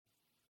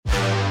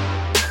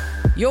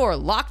Your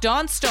Locked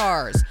On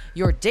Stars,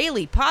 your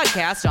daily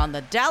podcast on the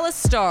Dallas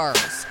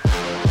Stars.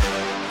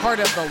 Part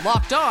of the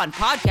Locked On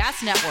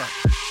Podcast Network.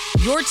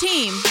 Your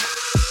team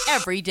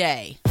every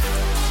day.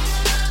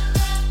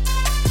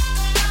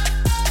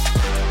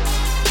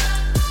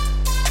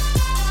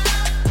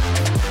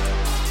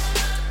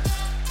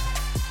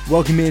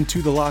 Welcome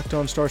into the Locked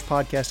On Stars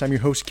podcast. I'm your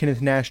host, Kenneth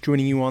Nash,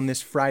 joining you on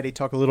this Friday.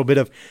 Talk a little bit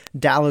of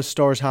Dallas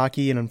Stars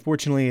hockey, and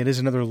unfortunately, it is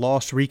another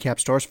loss recap.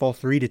 Stars fall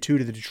 3-2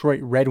 to the Detroit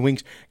Red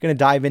Wings. Going to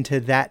dive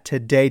into that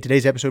today.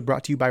 Today's episode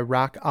brought to you by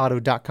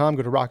RockAuto.com.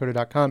 Go to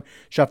RockAuto.com,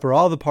 shop for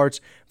all the parts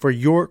for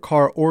your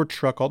car or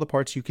truck, all the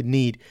parts you could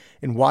need.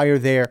 And while you're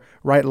there,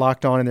 write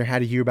Locked On in their How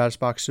to Hear About Us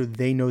box so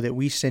they know that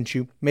we sent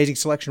you. Amazing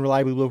selection,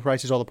 reliably low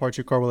prices, all the parts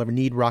your car will ever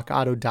need.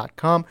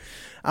 RockAuto.com.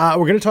 We're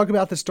going to talk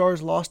about the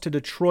Stars' loss to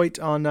Detroit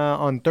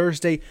on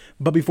Thursday,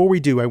 but before we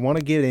do, I want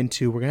to get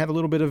into. We're going to have a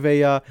little bit of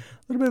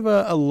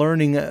a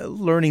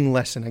learning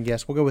lesson, I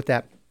guess. We'll go with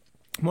that.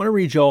 I want to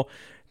read y'all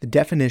the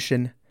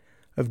definition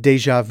of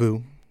deja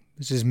vu.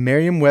 This is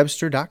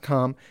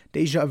Merriam-Webster.com.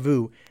 Deja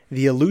vu: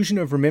 the illusion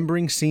of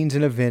remembering scenes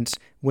and events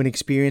when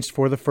experienced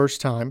for the first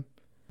time,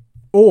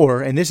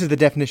 or, and this is the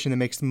definition that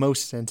makes the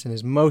most sense and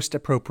is most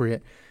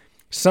appropriate,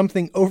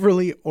 something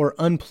overly or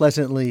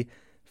unpleasantly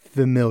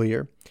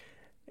familiar.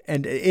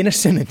 And in a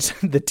sentence,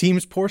 the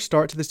team's poor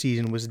start to the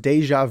season was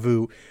deja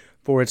vu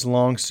for its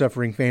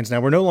long-suffering fans.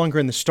 Now, we're no longer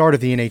in the start of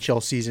the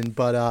NHL season,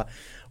 but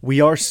we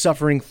are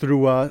suffering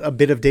through a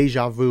bit of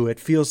deja vu. It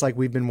feels like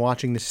we've been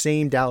watching the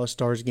same Dallas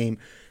Stars game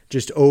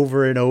just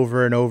over and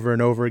over and over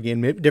and over again.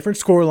 Different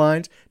score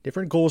lines,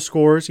 different goal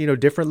scorers,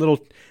 different little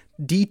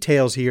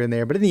details here and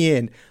there. But in the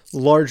end,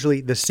 largely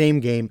the same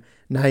game,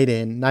 night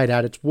in, night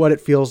out. It's what it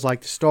feels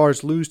like. The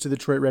Stars lose to the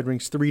Detroit Red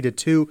Wings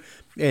 3-2.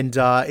 And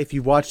if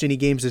you've watched any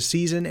games this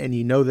season and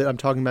you know that I'm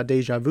talking about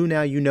deja vu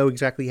now, you know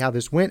exactly how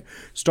this went.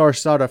 Stars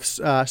start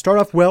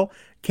off well.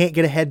 Can't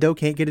get ahead, though.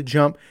 Can't get a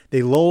jump.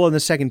 They lull in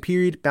the second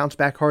period, bounce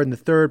back hard in the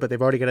third, but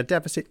they've already got a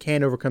deficit.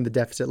 Can't overcome the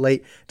deficit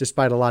late,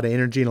 despite a lot of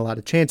energy and a lot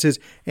of chances.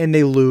 And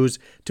they lose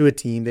to a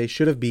team they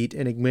should have beat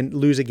and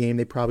lose a game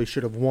they probably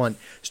should have won.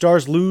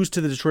 Stars lose to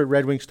the Detroit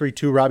Red Wings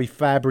 3-2. Robbie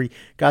Fabry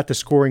got the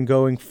scoring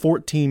going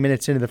 14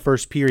 minutes into the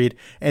first period.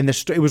 And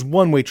it was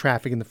one-way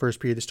traffic in the first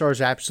period. The Stars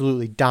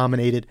absolutely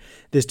dominated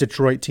this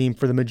Detroit team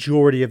for the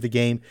majority of the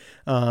game.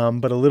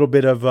 But a little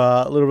bit of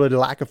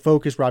lack of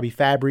focus. Robbie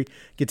Fabry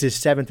gets his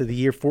 7th of the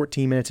year.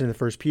 14 minutes into the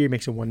first period,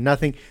 makes it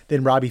 1-0.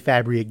 Then Robbie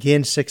Fabry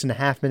again,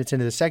 6.5 minutes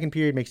into the second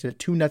period, makes it a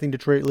 2-0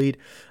 Detroit lead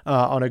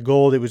on a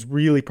goal that was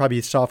really probably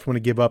a soft one to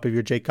give up if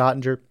you're Jake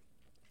Ottinger.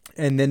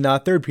 And then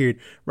third period,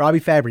 Robbie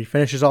Fabry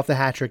finishes off the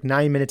hat trick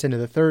 9 minutes into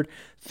the third,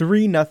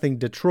 3-0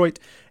 Detroit.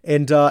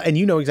 And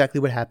you know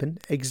exactly what happened.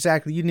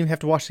 Exactly. You didn't even have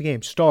to watch the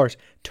game. Stars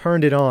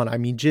turned it on. I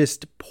mean,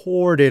 just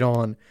poured it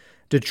on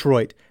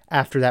Detroit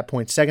after that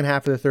point. Second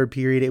half of the third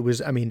period, it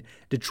was,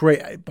 Detroit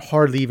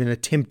hardly even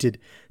attempted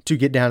to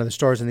get down to the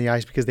Stars on the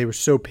ice because they were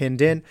so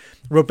pinned in.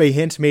 Roope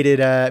Hintz made it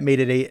a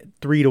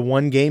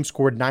 3-1 game,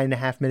 scored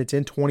 9.5 minutes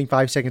in,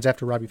 25 seconds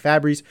after Robbie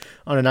Fabry's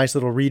on a nice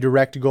little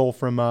redirect goal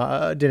from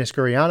Denis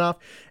Gurianov.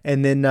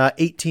 And then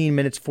 18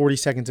 minutes, 40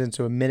 seconds in,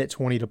 so a minute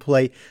 20 to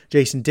play.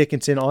 Jason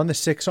Dickinson on the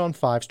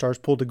 6-on-5. Stars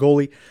pulled the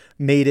goalie,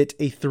 made it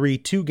a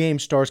 3-2 game.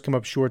 Stars come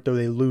up short, though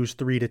they lose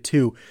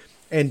 3-2.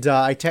 And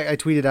I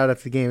tweeted out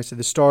after the game, I said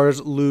the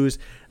Stars lose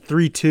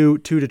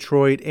 3-2 to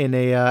Detroit in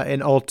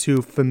an all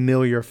too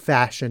familiar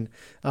fashion.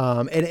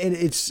 And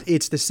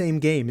it's the same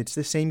game. It's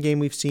the same game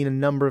we've seen a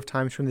number of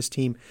times from this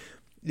team.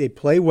 They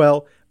play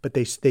well, but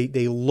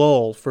they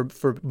lull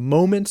for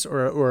moments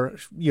or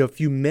a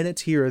few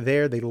minutes here or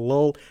there. They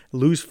lull,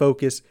 lose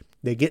focus.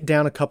 They get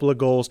down a couple of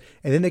goals,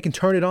 and then they can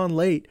turn it on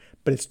late,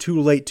 but it's too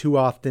late too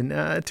often.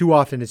 Too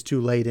often it's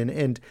too late,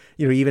 and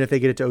even if they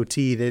get it to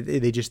OT,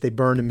 they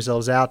burn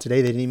themselves out.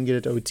 Today they didn't even get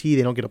it to OT.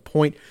 They don't get a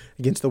point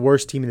against the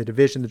worst team in the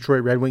division, the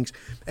Detroit Red Wings.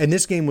 And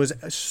this game was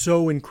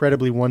so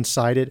incredibly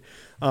one-sided.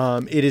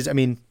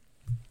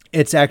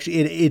 It's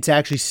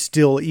actually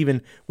still,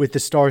 even with the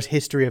Stars'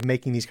 history of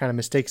making these kind of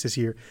mistakes this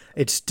year,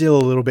 it's still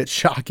a little bit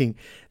shocking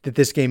that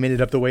this game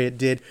ended up the way it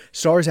did.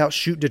 Stars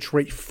outshoot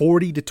Detroit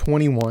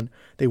 40-21.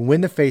 They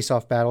win the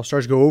faceoff battle.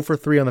 Stars go 0 for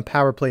 3 on the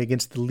power play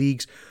against the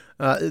league's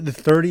the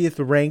 30th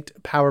ranked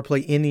power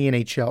play in the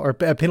NHL, or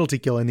penalty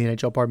kill in the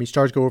NHL, pardon me.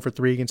 Stars go 0 for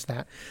 3 against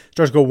that.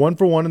 Stars go 1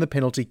 for 1 in the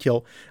penalty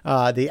kill.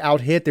 They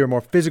out-hit. They were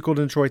more physical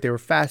than Detroit. They were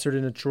faster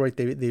than Detroit.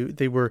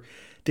 They were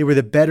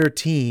the better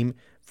team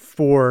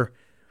for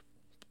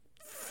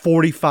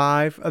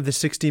 45 of the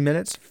 60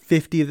 minutes,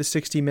 50 of the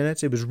 60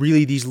 minutes. It was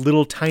really these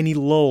little tiny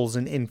lulls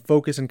in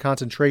focus and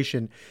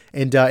concentration.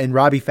 And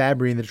Robbie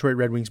Fabry and the Detroit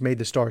Red Wings made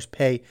the Stars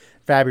pay.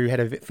 Fabry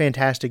had a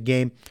fantastic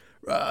game.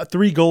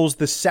 3 goals.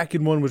 The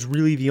second one was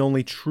really the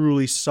only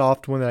truly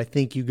soft one that I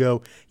think you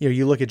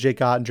look at Jake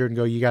Ottinger and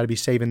go, you got to be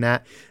saving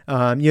that.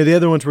 The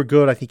other ones were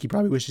good. I think he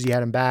probably wishes he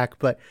had him back,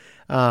 but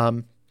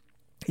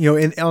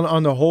And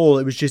on the whole,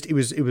 it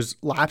was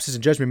lapses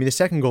in judgment. I mean, the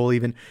second goal,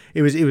 even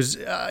it was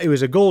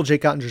a goal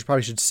Jake Ottinger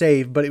probably should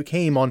save, but it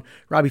came on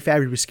Robbie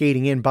Fabry was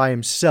skating in by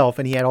himself,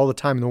 and he had all the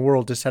time in the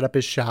world to set up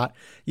his shot.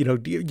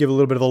 Give a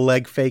little bit of a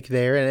leg fake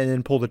there, and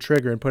then pull the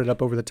trigger and put it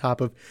up over the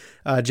top of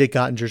Jake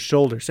Ottinger's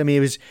shoulders. I mean,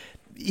 it was.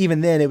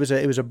 Even then, it was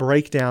a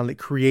breakdown that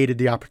created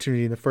the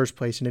opportunity in the first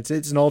place, and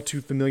it's an all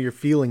too familiar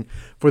feeling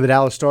for the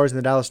Dallas Stars and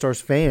the Dallas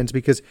Stars fans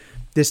because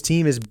this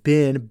team has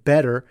been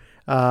better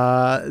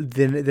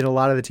than a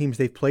lot of the teams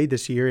they've played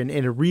this year,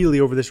 and really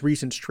over this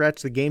recent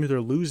stretch, the games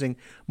they're losing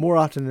more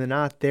often than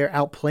not, they're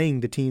outplaying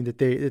the team that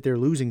they're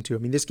losing to. I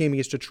mean, this game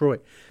against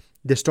Detroit,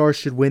 the Stars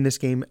should win this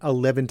game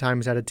 11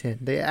 times out of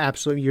 10.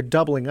 You're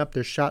doubling up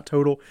their shot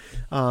total,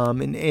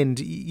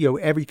 and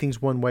everything's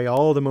one way.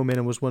 All the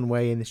momentum was one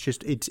way, and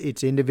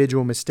it's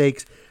individual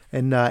mistakes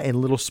and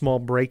little small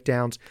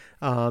breakdowns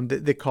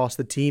that cost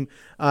the team.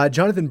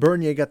 Jonathan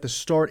Bernier got the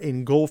start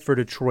in goal for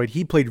Detroit.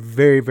 He played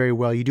very, very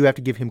well. You do have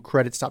to give him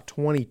credit. Stopped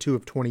 22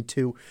 of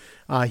 22.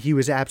 He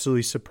was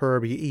absolutely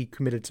superb. He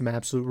committed some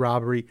absolute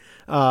robbery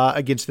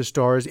against the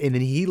Stars, and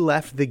then he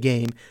left the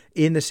game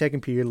in the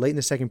second period, late in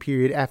the second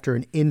period, after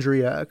an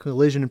injury, a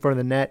collision in front of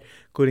the net,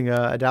 including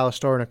a Dallas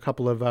Star and a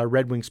couple of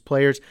Red Wings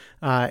players,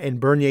 and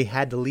Bernier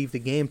had to leave the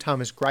game.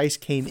 Thomas Greiss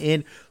came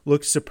in,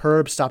 looked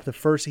superb, stopped the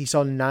first. He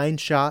saw 9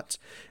 shots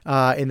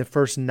in the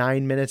first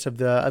 9 minutes of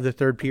the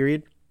third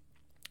period.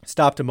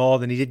 Stopped them all.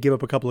 Then he did give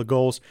up a couple of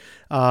goals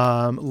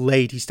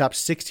late. He stopped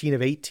 16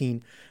 of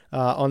 18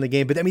 on the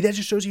game. But, I mean, that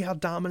just shows you how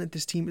dominant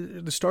this team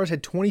is. The Stars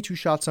had 22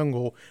 shots on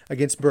goal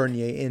against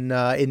Bernier in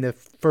the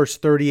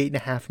first 38 and a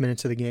half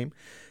minutes of the game.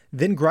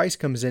 Then Greiss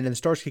comes in, and the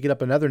Stars kick it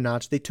up another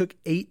notch. They took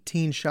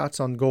 18 shots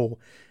on goal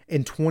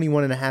in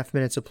 21 and a half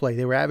minutes of play.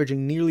 They were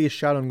averaging nearly a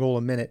shot on goal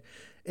a minute.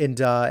 And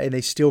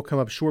they still come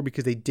up short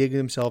because they dig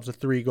themselves a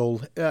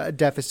 3-goal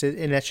deficit.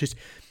 And that's just,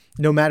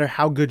 no matter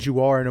how good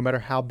you are, no matter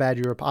how bad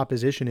your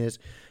opposition is,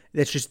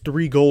 that's just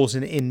 3 goals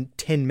in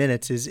 10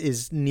 minutes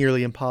is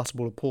nearly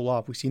impossible to pull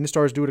off. We've seen the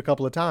Stars do it a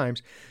couple of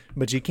times,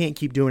 but you can't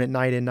keep doing it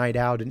night in, night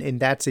out. And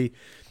this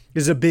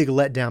is a big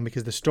letdown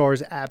because the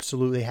Stars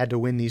absolutely had to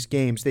win these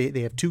games.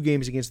 They have 2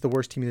 games against the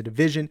worst team in the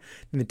division,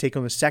 and they take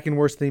on the second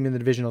worst team in the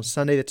division on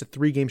Sunday. That's a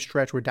 3-game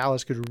stretch where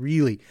Dallas could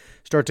really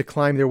start to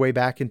climb their way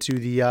back into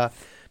the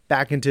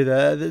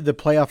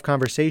playoff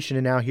conversation,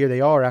 and now here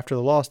they are after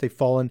the loss. They've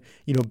fallen,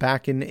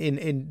 back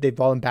they've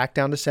fallen back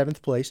down to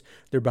 7th place.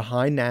 They're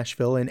behind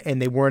Nashville,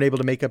 and they weren't able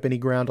to make up any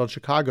ground on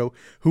Chicago,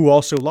 who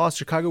also lost.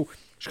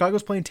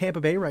 Chicago's playing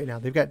Tampa Bay right now.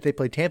 They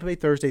play Tampa Bay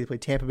Thursday, they play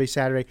Tampa Bay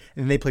Saturday,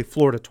 and then they play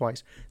Florida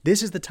twice.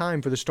 This is the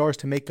time for the Stars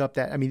to make up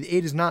that. I mean,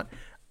 it is not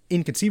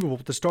inconceivable,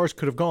 but the Stars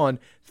could have gone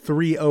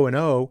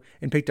 3-0-0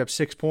 and picked up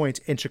 6 points,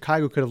 and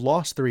Chicago could have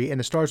lost 3, and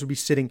the Stars would be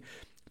sitting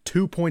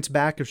 2 points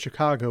back of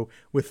Chicago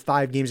with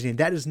 5 games in.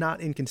 That is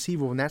not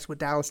inconceivable, and that's what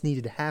Dallas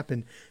needed to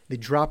happen. They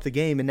dropped the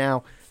game, and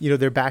now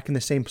they're back in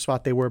the same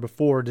spot they were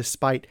before,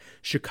 despite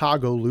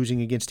Chicago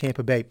losing against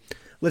Tampa Bay.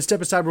 Let's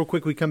step aside real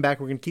quick. We come back.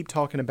 We're going to keep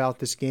talking about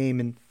this game,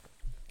 and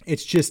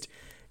it's just,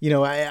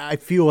 I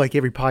feel like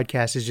every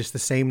podcast is just the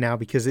same now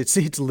because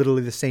it's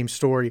literally the same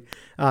story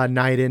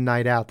night in,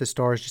 night out. The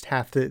Stars just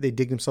they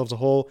dig themselves a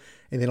hole,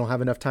 and they don't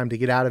have enough time to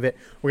get out of it.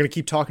 We're going to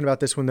keep talking about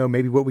this one, though.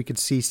 Maybe what we could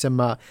see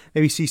some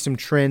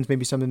trends,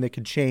 maybe something that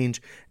could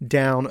change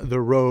down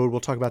the road.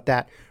 We'll talk about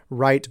that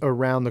right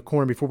around the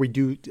corner. Before we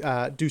do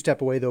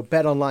step away, though,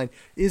 BetOnline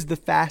is the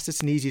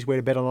fastest and easiest way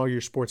to bet on all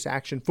your sports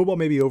action. Football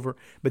may be over,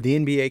 but the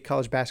NBA,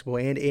 college basketball,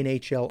 and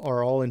NHL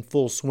are all in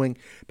full swing.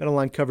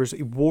 BetOnline covers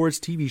awards,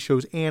 TV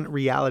shows, and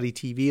reality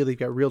TV. They've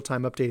got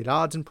real-time updated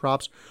odds and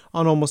props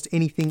on almost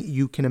anything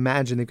you can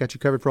imagine. They've got you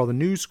covered for all the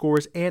news,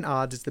 scores, and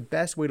odds. It's the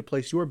best way to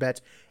place your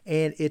bets,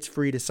 and it's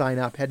free to sign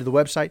up. Head to the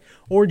website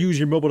or use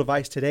your mobile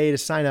device today to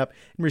sign up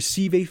and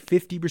receive a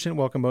 50%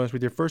 welcome bonus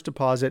with your first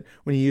deposit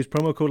when you use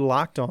promo code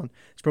LOCKEDON.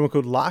 It's promo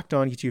code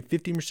LOCKEDON gets you a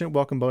 15%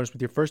 welcome bonus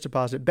with your first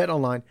deposit.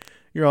 BetOnline,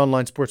 your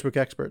online sportsbook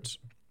experts.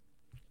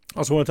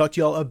 Also want to talk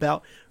to you all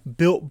about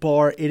Built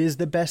Bar. It is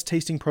the best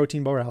tasting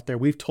protein bar out there.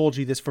 We've told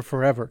you this for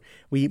forever.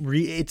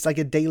 It's like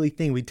a daily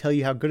thing. We tell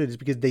you how good it is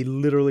because they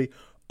literally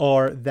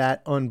are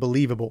that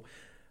unbelievable.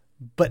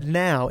 But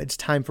now it's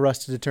time for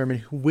us to determine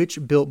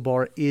which Built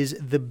Bar is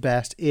the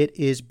best. It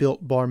is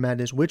Built Bar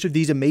Madness. Which of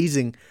these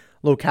amazing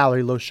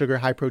low-calorie, low-sugar,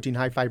 high-protein,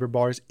 high-fiber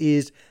bars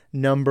is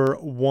number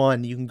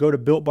 1? You can go to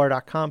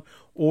BuiltBar.com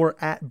or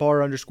at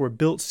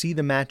bar_built. See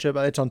the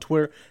matchup. It's on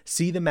Twitter.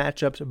 See the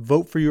matchups.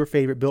 Vote for your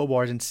favorite Built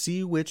Bars and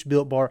see which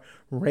Built Bar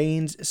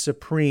reigns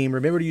supreme.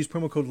 Remember to use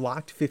promo code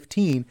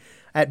LOCKED15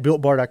 at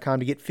BuiltBar.com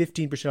to get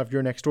 15% off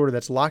your next order.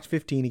 That's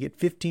LOCKED15 to get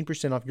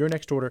 15% off your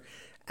next order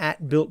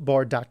at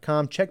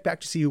BuiltBar.com. Check back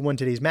to see who won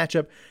today's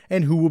matchup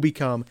and who will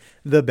become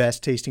the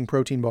best tasting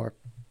protein bar.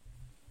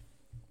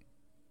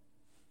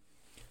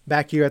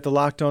 Back here at the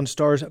Locked On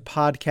Stars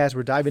podcast,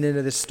 we're diving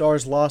into this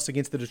Stars loss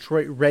against the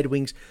Detroit Red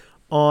Wings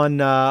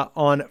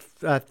On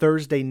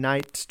Thursday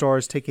night,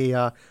 Stars take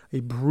a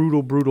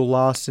brutal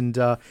loss, and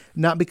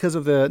not because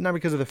of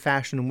the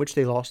fashion in which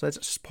they lost.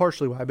 That's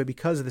partially why, but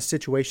because of the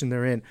situation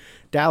they're in.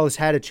 Dallas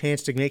had a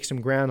chance to make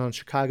some ground on a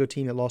Chicago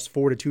team that lost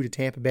 4-2 to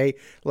Tampa Bay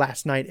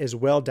last night as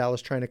well.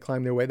 Dallas trying to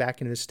climb their way back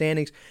into the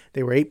standings.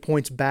 They were 8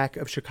 points back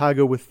of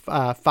Chicago with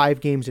 5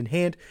 games in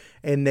hand,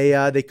 and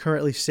they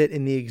currently sit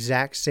in the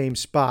exact same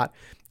spot.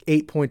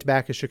 8 points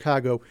back of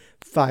Chicago,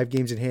 5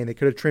 games in hand. They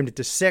could have trimmed it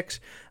to 6,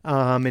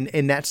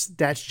 and that's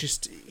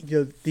just,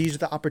 these are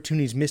the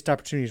opportunities, missed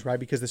opportunities, right?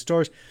 Because the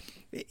Stars,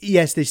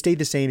 yes, they stayed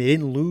the same. They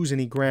didn't lose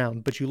any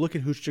ground, but you look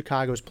at who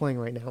Chicago is playing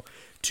right now.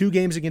 2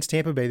 games against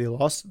Tampa Bay. They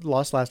lost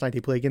last night.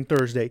 They play again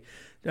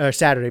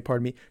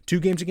Saturday. 2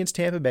 games against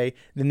Tampa Bay.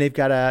 Then they've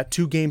got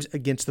 2 games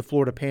against the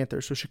Florida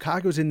Panthers. So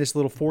Chicago's in this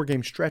little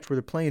 4-game stretch where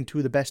they're playing 2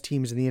 of the best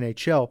teams in the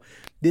NHL.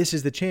 This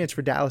is the chance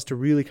for Dallas to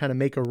really kind of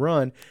make a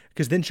run,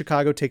 because then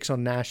Chicago takes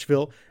on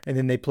Nashville, and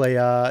then they play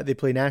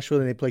Nashville,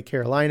 then they play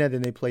Carolina,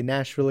 then they play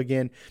Nashville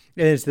again,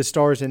 and it's the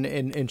Stars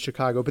in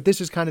Chicago. But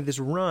this is kind of this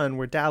run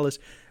where Dallas,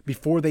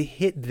 before they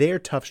hit their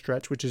tough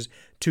stretch, which is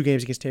 2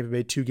 games against Tampa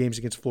Bay, 2 games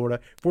against Florida,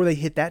 before they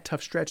hit that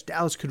tough stretch,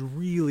 Dallas could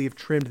really have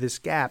trimmed this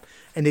gap,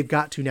 and they've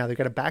got to now. They've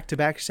got a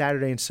back-to-back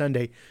Saturday and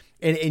Sunday,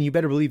 and you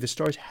better believe the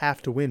Stars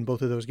have to win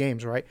both of those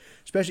games, right?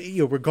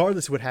 Especially,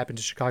 regardless of what happens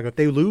to Chicago. If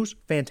they lose,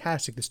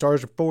 fantastic. The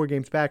Stars are 4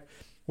 games back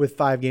with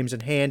 5 games in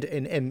hand,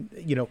 and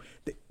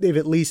they've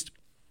at least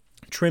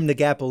trim the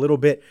gap a little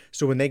bit,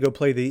 so when they go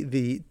play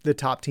the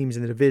top teams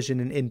in the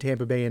division in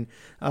Tampa Bay and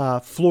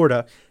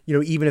Florida,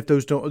 even if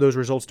those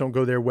results don't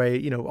go their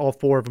way, all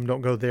 4 of them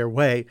don't go their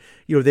way,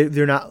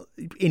 they're not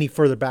any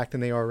further back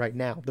than they are right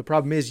now. The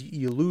problem is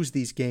you lose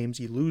these games,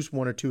 you lose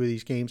 1 or 2 of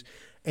these games,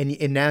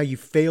 and now you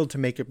failed to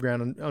make up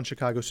ground on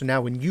Chicago. So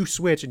now when you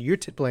switch and you're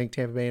playing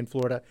Tampa Bay and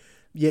Florida,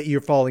 yet you're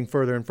falling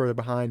further and further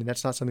behind, and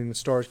that's not something the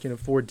Stars can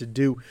afford to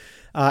do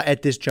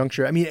at this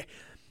juncture. I mean,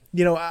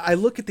 I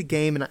look at the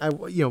game and I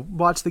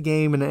watched the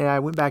game, and I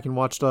went back and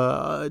watched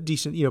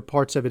decent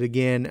parts of it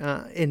again,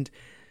 and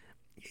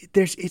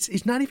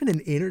it's not even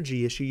an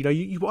energy issue.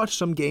 You watch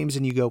some games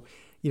and you go,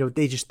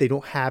 they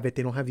don't have it,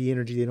 they don't have the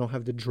energy, they don't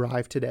have the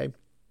drive today.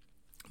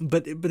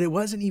 But it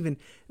wasn't even,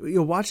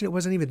 watching it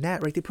wasn't even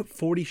that, right? They put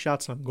 40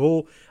 shots on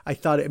goal. I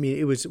thought,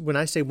 it was, when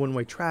I say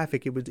one-way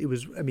traffic,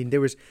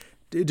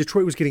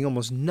 Detroit was getting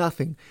almost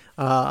nothing,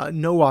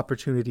 no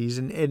opportunities,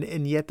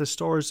 and yet the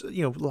Stars,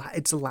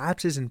 it's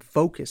lapses in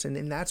focus,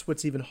 and that's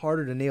what's even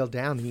harder to nail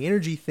down. The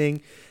energy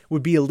thing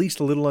would be at least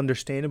a little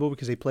understandable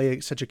because they play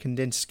such a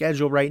condensed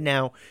schedule right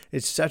now.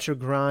 It's such a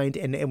grind,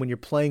 and when you're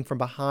playing from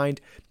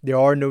behind, there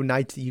are no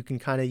nights that you can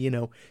kind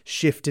of,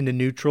 shift into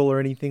neutral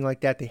or anything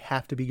like that. They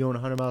have to be going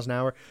 100 miles an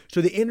hour.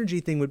 So the energy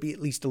thing would be at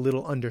least a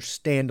little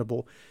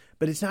understandable.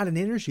 But it's not an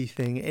energy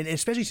thing, and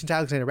especially since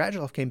Alexander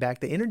Radulov came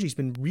back, the energy's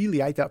been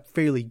really, I thought,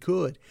 fairly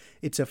good.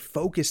 It's a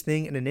focus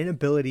thing and an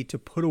inability to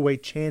put away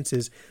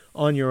chances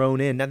on your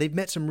own end. Now, they've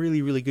met some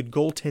really, really good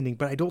goaltending,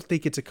 but I don't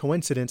think it's a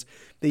coincidence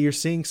that you're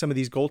seeing some of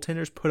these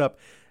goaltenders put up,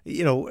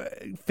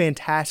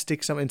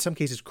 fantastic, in some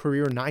cases,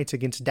 career nights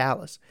against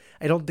Dallas.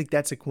 I don't think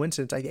that's a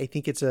coincidence. I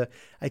think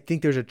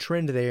there's a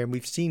trend there, and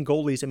we've seen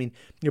goalies.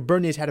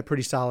 Bernier's had a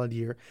pretty solid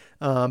year,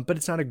 but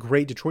it's not a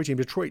great Detroit team.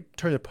 Detroit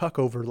turned the puck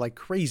over like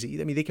crazy.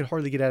 They could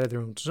hardly get out of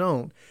their own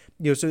zone.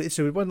 So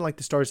it wasn't like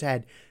the Stars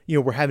had,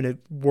 we're having to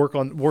work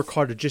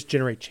hard to just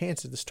generate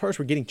chances. The Stars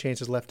were getting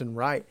chances left and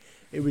right.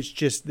 It was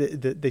just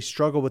they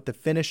struggle with the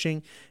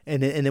finishing,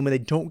 and then when they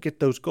don't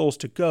get those goals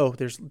to go,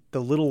 there's the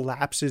little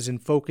lapses in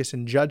focus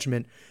and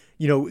judgment,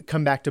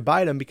 come back to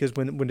bite them, because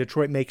when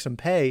Detroit makes them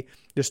pay,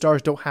 the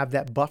Stars don't have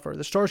that buffer.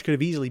 The Stars could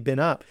have easily been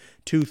up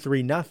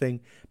 2-3-0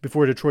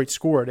 before Detroit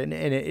scored, and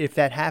if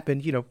that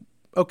happened,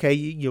 okay,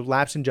 you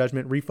lapse in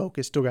judgment,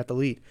 refocus, still got the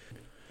lead.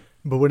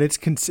 But when it's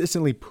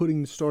consistently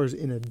putting the Stars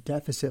in a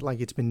deficit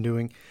like it's been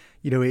doing,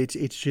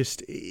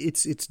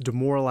 it's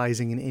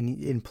demoralizing,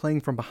 and in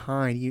playing from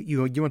behind, you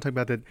want to talk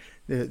about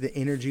the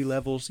energy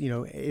levels,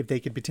 if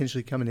they could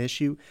potentially become an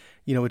issue.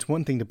 It's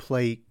one thing to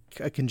play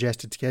a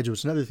congested schedule.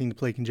 It's another thing to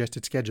play a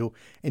congested schedule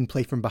and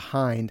play from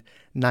behind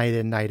night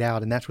in, night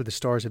out. And that's what the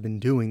Stars have been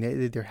doing.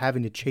 They're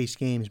having to chase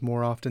games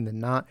more often than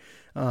not,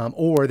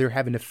 or they're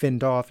having to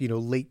fend off,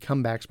 late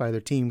comebacks by their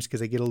teams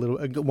because they get a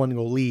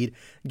 1-goal lead,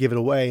 give it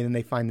away, and then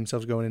they find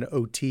themselves going into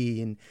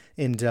OT and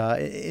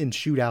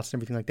shootouts and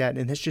everything like that.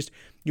 And that's just,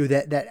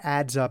 that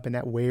adds up and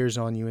that wears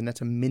on you. And that's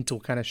a mental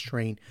kind of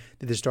strain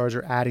that the Stars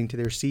are adding to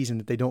their season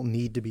that they don't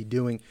need to be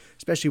doing,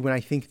 especially when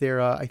I think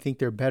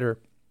they're better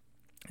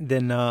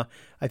than their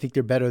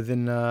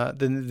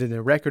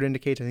record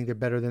indicates. I think they're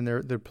better than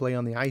their play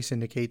on the ice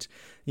indicates.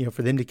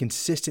 For them to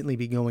consistently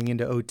be going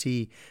into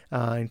OT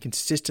and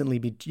consistently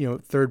be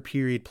third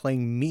period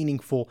playing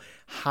meaningful,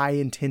 high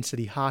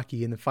intensity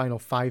hockey in the final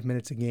 5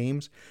 minutes of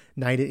games,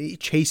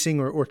 chasing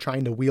or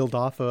trying to wield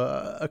off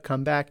a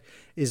comeback,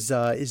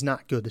 is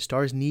not good. The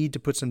Stars need to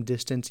put some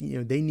distance.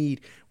 They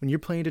need, when you're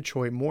playing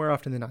Detroit, more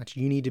often than not,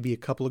 you need to be a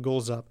couple of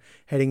goals up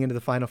heading into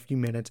the final few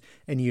minutes,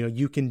 and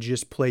you can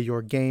just play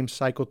your game,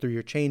 cycle through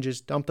your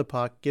changes, dump the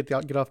puck, get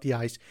off the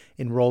ice,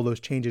 and roll those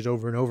changes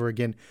over and over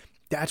again.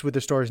 That's what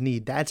the Stars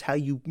need. That's how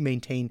you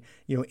maintain,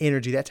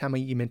 energy. That's how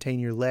you maintain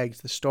your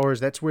legs. The Stars,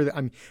 that's where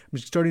I'm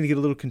starting to get a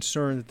little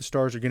concerned that the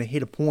Stars are going to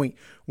hit a point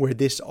where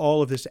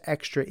all of this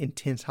extra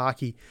intense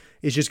hockey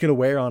is just going to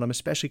wear on them,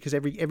 especially because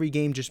every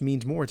game just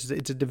means more. It's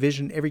a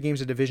division. Every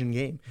game's a division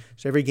game.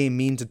 So every game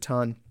means a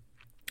ton.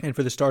 And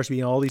for the Stars to be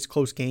in all these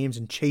close games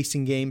and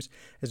chasing games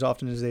as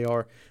often as they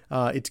are,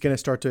 they're going to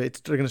start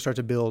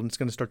to build, and it's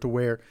going to start to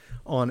wear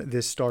on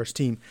this Stars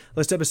team.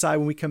 Let's step aside.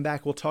 When we come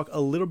back, we'll talk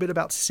a little bit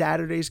about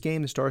Saturday's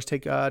game. The Stars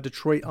take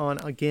Detroit on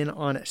again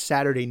on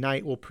Saturday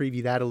night. We'll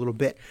preview that a little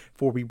bit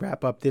before we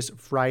wrap up this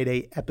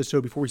Friday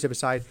episode. Before we step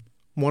aside,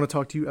 I want to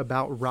talk to you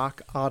about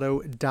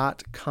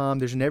rockauto.com.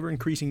 There's an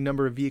ever-increasing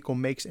number of vehicle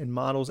makes and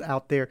models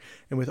out there,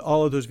 and with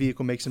all of those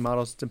vehicle makes and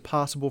models, it's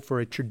impossible for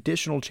a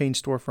traditional chain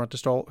storefront to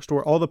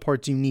store all the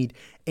parts you need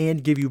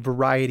and give you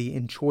variety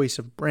and choice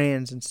of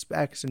brands and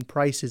specs and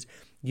prices.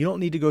 You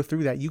don't need to go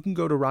through that. You can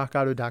go to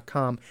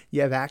rockauto.com.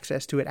 You have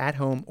access to it at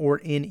home or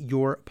in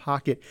your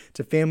pocket. It's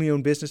a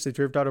family-owned business. They've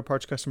served auto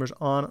parts customers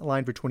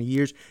online for 20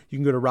 years. You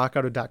can go to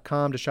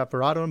rockauto.com to shop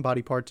for auto and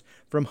body parts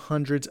from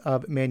hundreds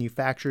of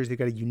manufacturers. They've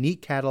got a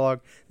unique catalog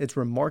that's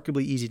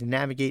remarkably easy to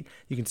navigate.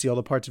 You can see all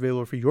the parts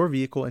available for your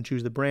vehicle and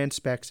choose the brand,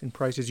 specs, and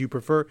prices you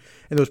prefer.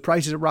 And those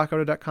prices at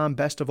rockauto.com,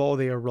 best of all,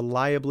 they are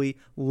reliably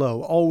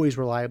low, always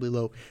reliably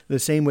low. The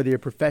same whether you're a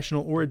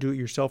professional or a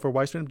do-it-yourself, or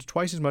why spend up to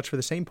twice as much for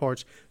the same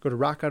parts. Go to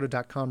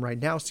rockauto.com right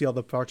now. See all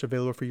the parts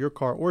available for your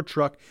car or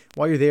truck.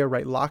 While you're there,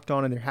 write Locked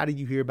On in there. How did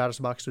you hear about us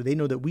box so they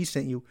know that we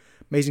sent you?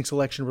 Amazing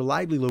selection,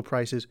 reliably low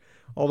prices,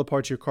 all the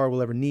parts your car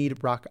will ever need.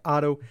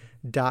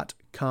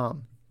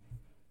 rockauto.com.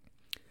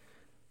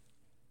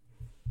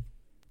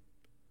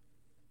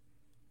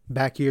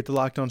 Back here at the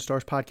Locked On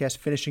Stars podcast,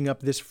 finishing up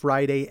this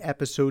Friday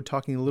episode,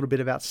 talking a little bit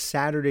about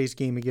Saturday's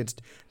game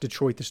against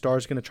Detroit. The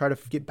Stars are going to try to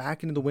get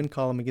back into the win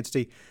column against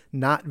a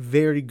not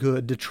very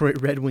good Detroit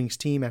Red Wings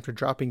team after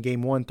dropping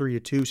game 1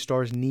 3-2.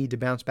 Stars need to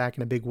bounce back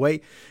in a big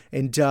way,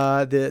 and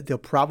they'll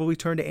probably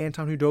turn to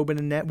Anton Khudobin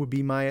in net would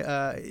be my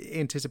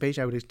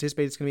anticipation. I would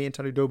anticipate it's going to be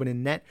Anton Khudobin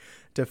in net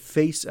to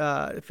face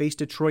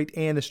Detroit,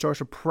 and the Stars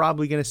are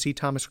probably going to see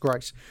Thomas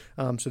Greiss.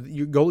 So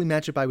your goalie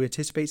matchup I would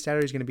anticipate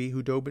Saturday is going to be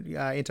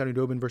Anton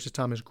Khudobin versus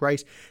Thomas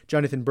Greiss.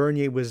 Jonathan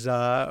Bernier was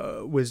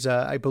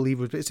I believe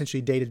was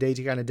essentially day-to-day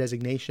kind of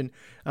designation.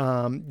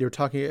 They were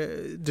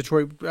talking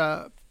Detroit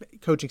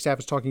coaching staff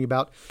was talking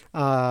about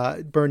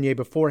Bernier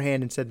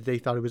beforehand and said that they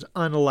thought it was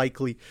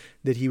unlikely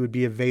that he would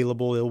be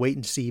available. They'll wait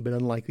and see, but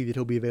unlikely that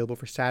he'll be available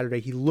for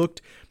Saturday. He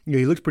looked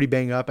pretty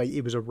banged up.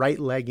 It was a right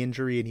leg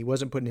injury, and he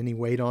wasn't putting any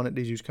weight on it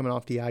as he was coming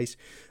off the ice.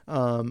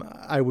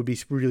 I would be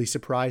really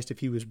surprised if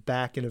he was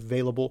back and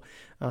available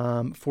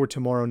for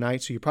tomorrow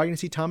night. So you're probably going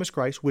to see Thomas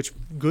Greiss, which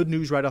good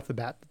news right off the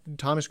bat.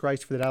 Thomas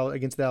Greiss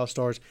against the Dallas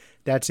Stars,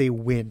 that's a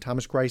win.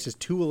 Thomas Greiss is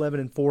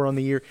 2-11-4 on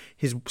the year.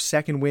 His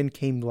second win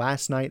came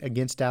last night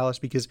against Dallas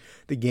because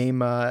the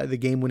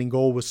game-winning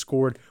goal was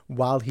scored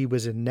while he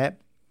was in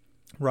net.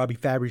 Robbie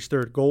Fabry's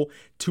third goal,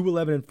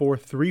 2-11-4,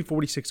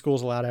 346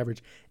 goals allowed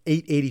average,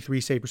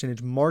 883 save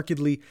percentage,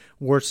 markedly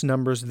worse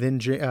numbers than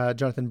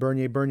Jonathan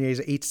Bernier. Bernier is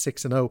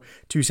 8-6-0,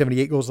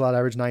 278 goals allowed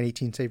average,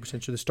 918 save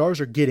percentage. So the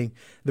Stars are getting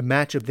the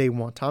matchup they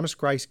want. Thomas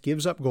Greiss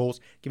gives up goals,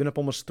 giving up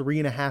almost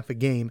 3.5 a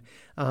game.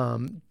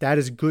 That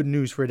is good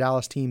news for a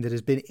Dallas team that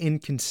has been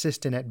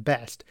inconsistent at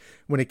best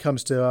when it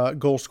comes to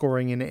goal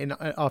scoring and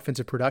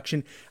offensive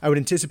production. I would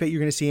anticipate you're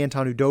going to see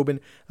Anton Khudobin.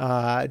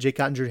 Jake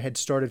Oettinger had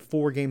started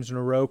 4 games in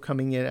a row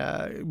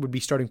would be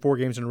starting 4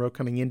 games in a row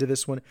coming into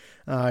this one.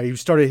 He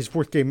started his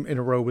 4th game in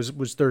a row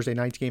was Thursday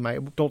night's game. I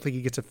don't think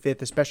he gets a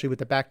 5th, especially with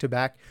the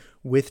back-to-back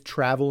with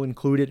travel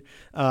included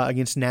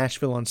against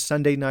Nashville on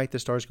Sunday night. The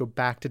Stars go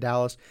back to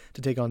Dallas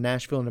to take on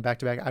Nashville in a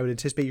back-to-back. I would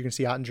anticipate you're going to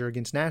see Oettinger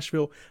against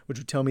Nashville, which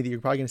would tell me that you're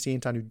probably going to see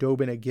Anton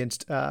Khudobin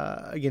against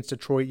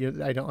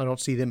Detroit. I don't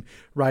see them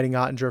riding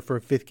Oettinger for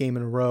a 5th game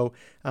in a row.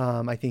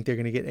 I think they're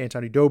going to get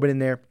Anton Khudobin in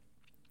there.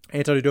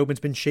 Anton Khudobin's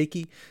been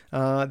shaky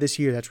this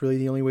year. That's really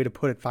the only way to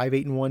put it.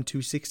 5-8-1,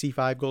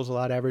 265 goals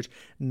allowed average,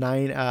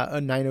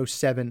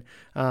 907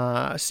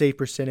 save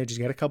percentage. He's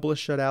got a couple of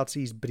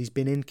shutouts, but he's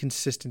been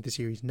inconsistent this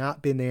year. He's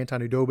not been the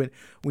Anton Khudobin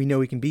we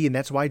know he can be, and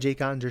that's why Jake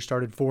Oettinger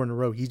started 4 in a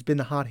row. He's been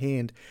the hot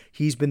hand.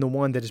 He's been the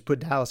one that has put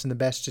Dallas in the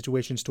best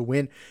situations to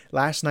win.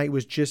 Last night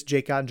was just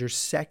Jake Ottinger's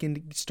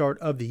 2nd start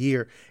of the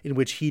year in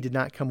which he did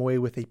not come away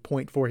with a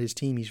point for his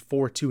team. He's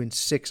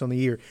 4-2-6 on the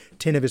year.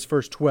 10 of his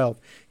first 12,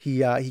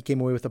 he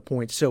came away with a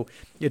point. So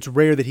it's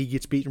rare that he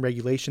gets beat in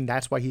regulation.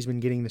 That's why he's been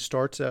getting the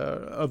starts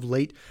of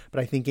late. But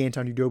I think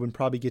Anton Khudobin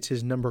probably gets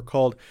his number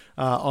called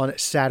on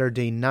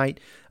Saturday night.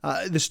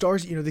 The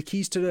Stars, the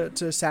keys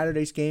to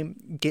Saturday's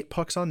game, get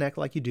pucks on net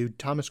like you do.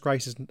 Thomas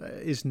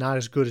Greiss is not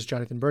as good as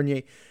Jonathan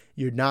Bernier.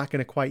 You're not going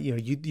to quite,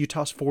 you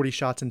toss 40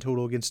 shots in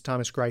total against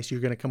Thomas Greiss,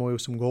 you're going to come away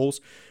with some goals.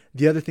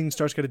 The other thing the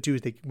Stars got to do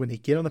is when they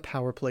get on the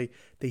power play,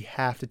 they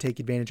have to take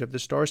advantage of. The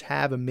Stars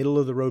have a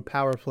middle-of-the-road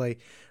power play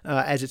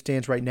as it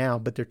stands right now,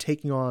 but they're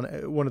taking on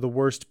one of the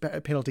worst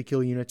penalty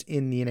kill units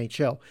in the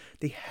NHL.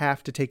 They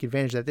have to take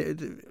advantage of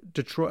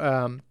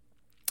that.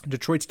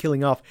 Detroit's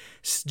killing off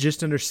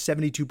just under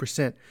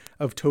 72%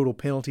 of total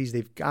penalties.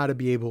 They've got to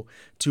be able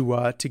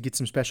to get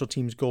some special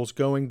teams goals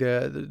going.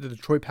 The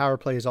Detroit power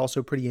play is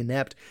also pretty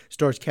inept.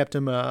 Stars kept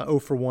them 0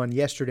 for 1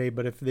 yesterday,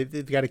 but if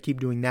they've got to keep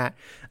doing that.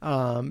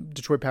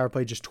 Detroit power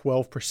play just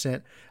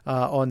 12%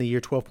 on the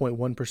year,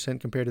 12.1%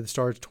 compared to the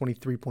Stars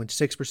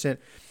 23.6%.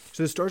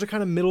 So the Stars are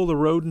kind of middle of the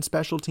road in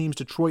special teams.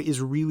 Detroit is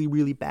really,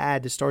 really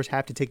bad. The Stars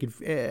have to take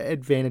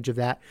advantage of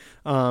that,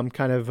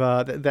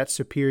 that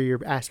superior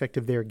aspect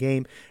of their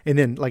game. And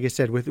then, like I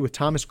said, with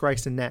Thomas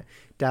Greiss in net,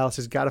 Dallas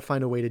has got to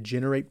find a way to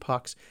generate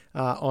pucks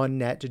on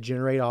net, to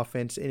generate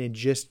offense, and then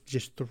just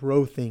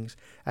throw things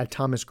at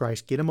Thomas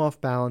Greiss. Get him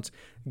off balance,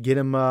 get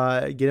him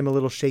a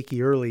little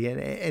shaky early,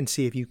 and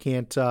see if you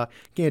can't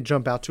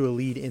jump out to a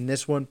lead in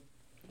this one.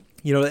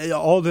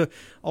 All the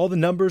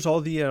numbers,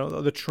 all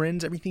the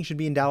trends, everything should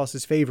be in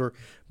Dallas's favor.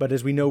 But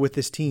as we know with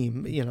this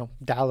team,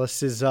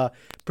 Dallas is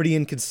pretty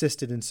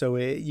inconsistent, and so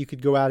you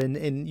could go out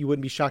and you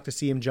wouldn't be shocked to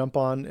see him jump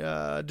on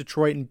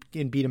Detroit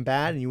and beat him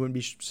bad, and you wouldn't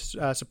be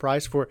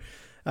surprised for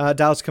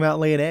Dallas come out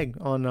and lay an egg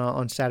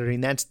on Saturday,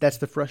 and that's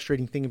the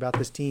frustrating thing about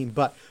this team.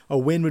 But a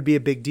win would be a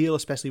big deal,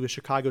 especially with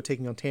Chicago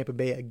taking on Tampa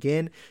Bay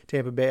again.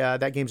 Tampa Bay,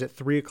 that game's at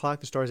 3 o'clock.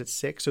 The Stars at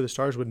 6, so the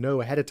Stars would know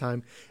ahead of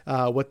time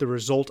what the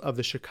result of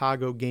the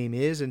Chicago game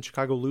is. And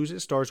Chicago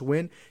loses, Stars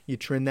win. You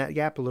trend that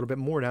gap a little bit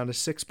more down to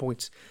 6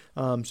 points.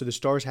 So the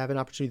Stars have an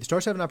opportunity. The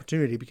Stars have an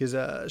opportunity because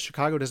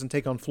Chicago doesn't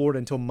take on Florida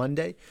until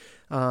Monday.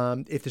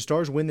 If the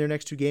Stars win their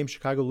next 2 games,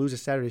 Chicago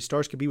loses Saturday,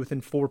 Stars could be within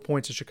 4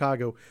 points of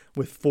Chicago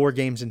with 4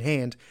 games in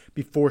hand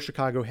before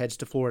Chicago heads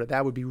to Florida.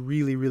 That would be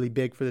really, really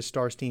big for the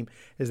Stars team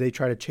as they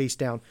try to chase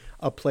down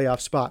a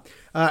playoff spot.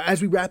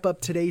 As we wrap up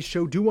today's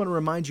show, do want to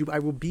remind you I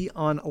will be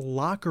on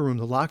Locker Room,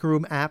 the Locker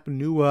Room app,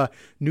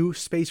 new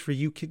space for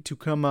you to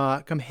come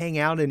hang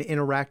out and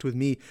interact with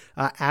me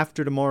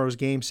after tomorrow's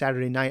game,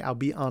 Saturday night. I'll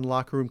be on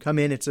Locker Room. Come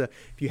in. If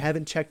you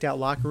haven't checked out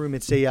Locker Room,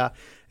 it's a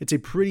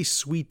pretty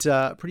sweet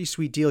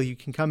deal. You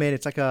can come in.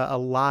 It's like a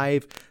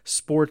live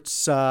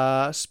sports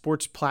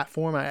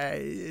platform.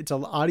 It's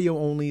an audio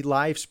only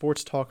live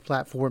sports talk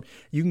platform.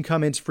 You can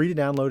come in. It's free to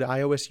download.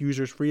 iOS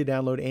users free to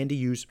download and to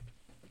use.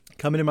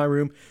 Come into my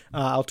room.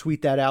 I'll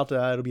tweet that out.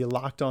 It'll be a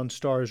Locked On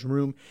Stars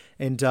room,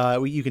 and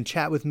you can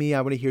chat with me.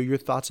 I want to hear your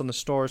thoughts on the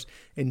Stars,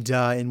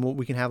 and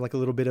we can have like a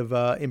little bit of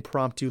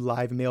impromptu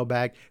live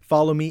mailbag.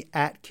 Follow me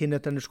at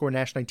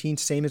Kenneth_Nash19,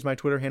 same as my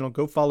Twitter handle.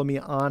 Go follow me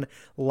on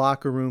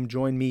Locker Room.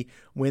 Join me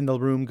when the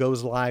room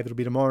goes live. It'll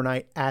be tomorrow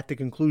night at the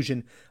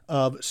conclusion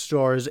of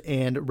Stars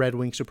and Red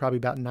Wings, so probably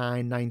about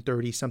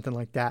 9:30, something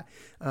like that.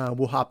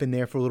 We'll hop in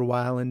there for a little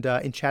while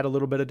and chat a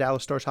little bit of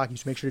Dallas Stars hockey,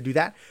 so make sure to do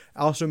that.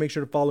 Also, make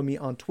sure to follow me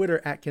on Twitter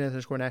at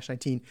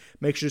Kenneth_Nash19.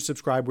 Make sure to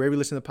subscribe wherever you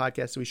listen to the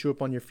podcast so we show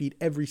up on your feed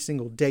every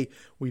single day.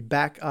 We'll be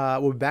back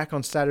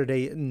on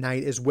Saturday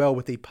night as well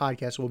with a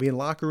podcast. We'll be in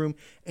Locker Room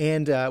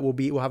and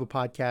we'll have a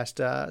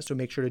podcast, so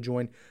make sure to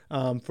join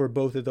for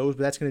both of those.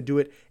 But that's going to do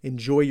it.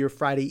 Enjoy your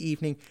Friday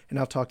evening, and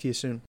I'll talk to you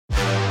soon.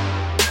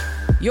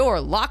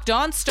 Your Locked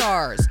On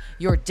Stars,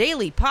 your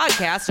daily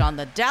podcast on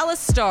the Dallas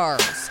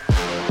Stars.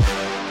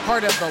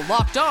 Part of the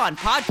Locked On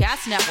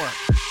Podcast Network,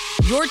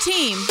 your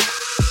team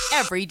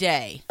every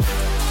day.